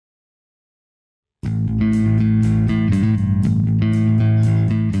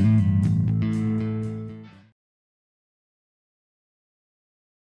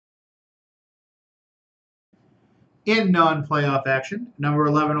In non-playoff action, number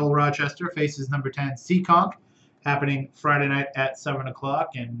 11 Old Rochester faces number 10 Seekonk, happening Friday night at 7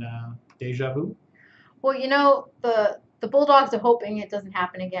 o'clock in Deja Vu. Well, the Bulldogs are hoping it doesn't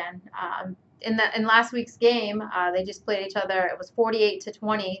happen again. In last week's game, they just played each other. It was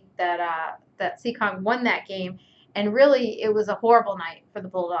 48-20 that Seekonk won that game, and really it was a horrible night for the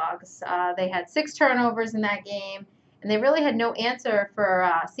Bulldogs. They had 6 turnovers in that game, and they really had no answer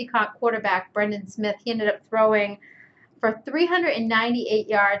for Seekonk quarterback Brendan Smith. He ended up throwing for 398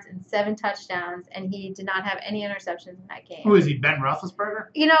 yards and 7 touchdowns, and he did not have any interceptions in that game. Who is he, Ben Roethlisberger?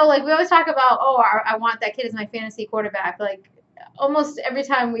 Like we always talk about, I want that kid as my fantasy quarterback. Like almost every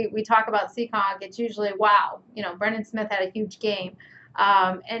time we talk about Seekonk, it's usually, wow, Brendan Smith had a huge game.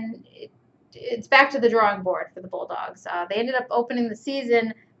 And it's back to the drawing board for the Bulldogs. They ended up opening the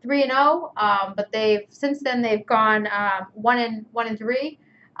season 3-0, but since then they've gone 1-3.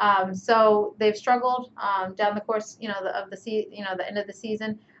 So they've struggled down the course, the end of the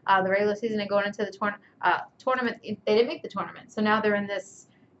season, the regular season, and going into the tournament. They didn't make the tournament, so now they're in this,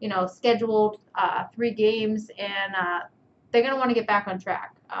 scheduled 3 games, and they're going to want to get back on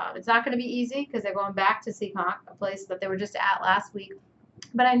track. It's not going to be easy because they're going back to Seekonk, a place that they were just at last week.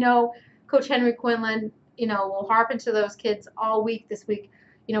 But I know Coach Henry Quinlan, will harp into those kids all week this week.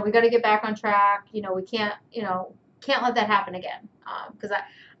 We got to get back on track. We can't let that happen again. Because I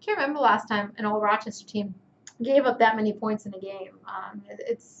can't remember last time an Old Rochester team gave up that many points in a game.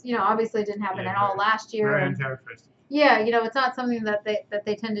 It's obviously didn't happen at all last year. Yeah, it's not something that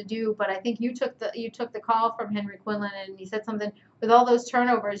they tend to do. But I think you took the call from Henry Quinlan, and he said something with all those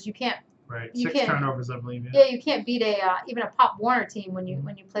turnovers. You can't. Right, 6 turnovers, I believe. Yeah, you can't beat even a Pop Warner team when you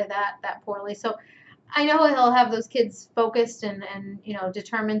play that poorly. So I know he'll have those kids focused and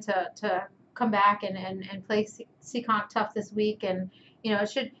determined to come back and play Seekonk tough this week. And it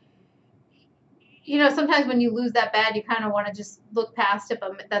should. Sometimes when you lose that bad, you kind of want to just look past it,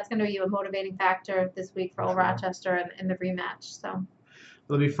 but that's going to be a motivating factor this week for Old Rochester in the rematch. So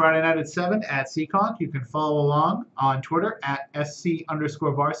it'll be Friday night at 7 at Seekonk. You can follow along on Twitter at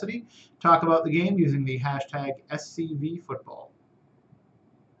SC_varsity. Talk about the game using the hashtag SCVfootball.